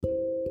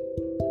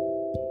Hello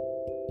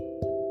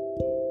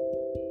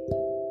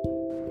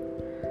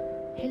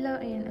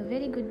and a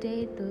very good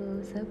day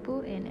to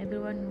Sapu and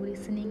everyone who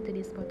listening to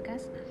this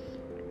podcast.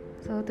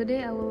 So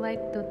today I would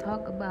like to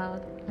talk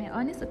about my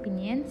honest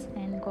opinions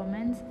and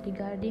comments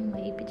regarding my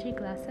EP3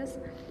 classes,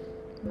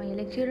 my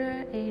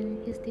lecturer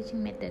and his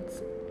teaching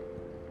methods.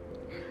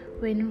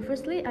 When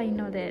firstly I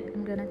know that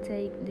I'm gonna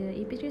take the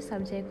EP3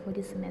 subject for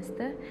this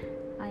semester,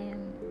 I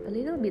am a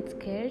little bit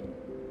scared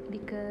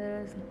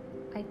because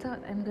I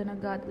thought I'm gonna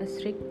got a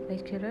strict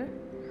lecturer.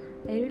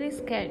 I really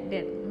scared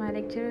that my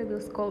lecturer will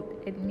scold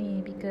at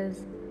me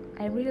because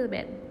I'm really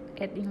bad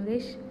at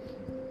English.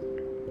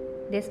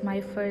 That's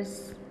my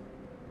first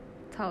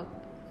thought.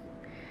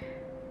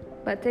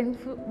 But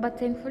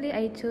thankfully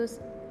I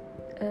chose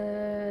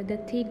the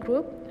T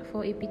group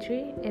for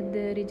EP3 at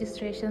the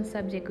registration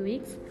subject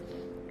weeks.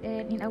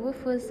 And in our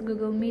first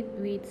Google Meet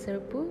with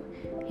Serpu,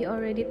 he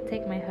already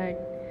take my heart.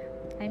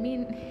 I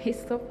mean,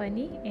 he's so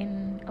funny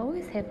and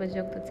always have a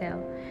joke to tell.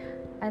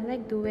 I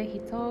like the way he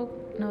talk,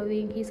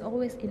 knowing he's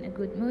always in a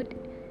good mood.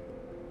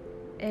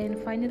 And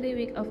finally,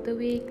 week after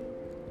week,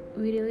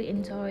 we really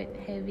enjoyed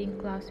having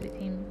class with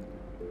him.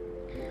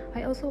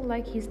 I also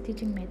like his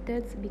teaching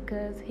methods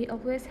because he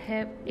always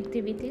have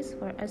activities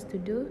for us to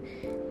do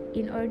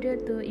in order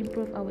to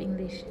improve our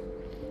English.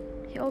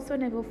 He also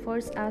never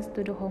forced us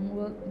to do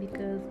homework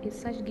because it's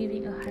such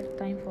giving a hard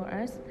time for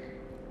us.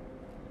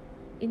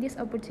 In this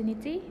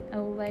opportunity, I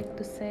would like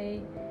to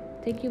say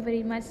thank you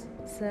very much,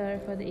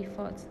 sir, for the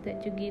efforts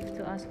that you give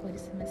to us for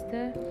this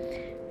semester.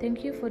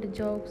 Thank you for the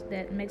jokes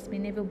that makes me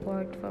never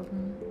bored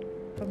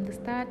from the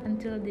start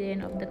until the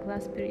end of the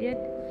class period.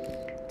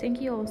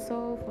 Thank you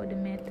also for the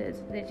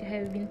methods that you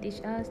have been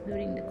teach us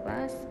during the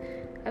class.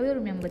 I will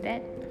remember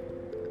that.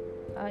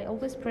 I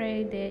always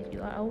pray that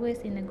you are always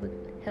in a good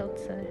health,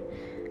 sir.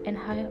 And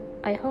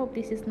I hope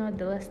this is not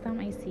the last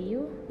time I see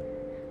you.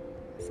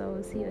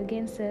 So see you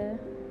again, sir.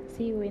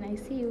 See you when I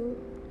see you.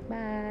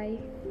 Bye.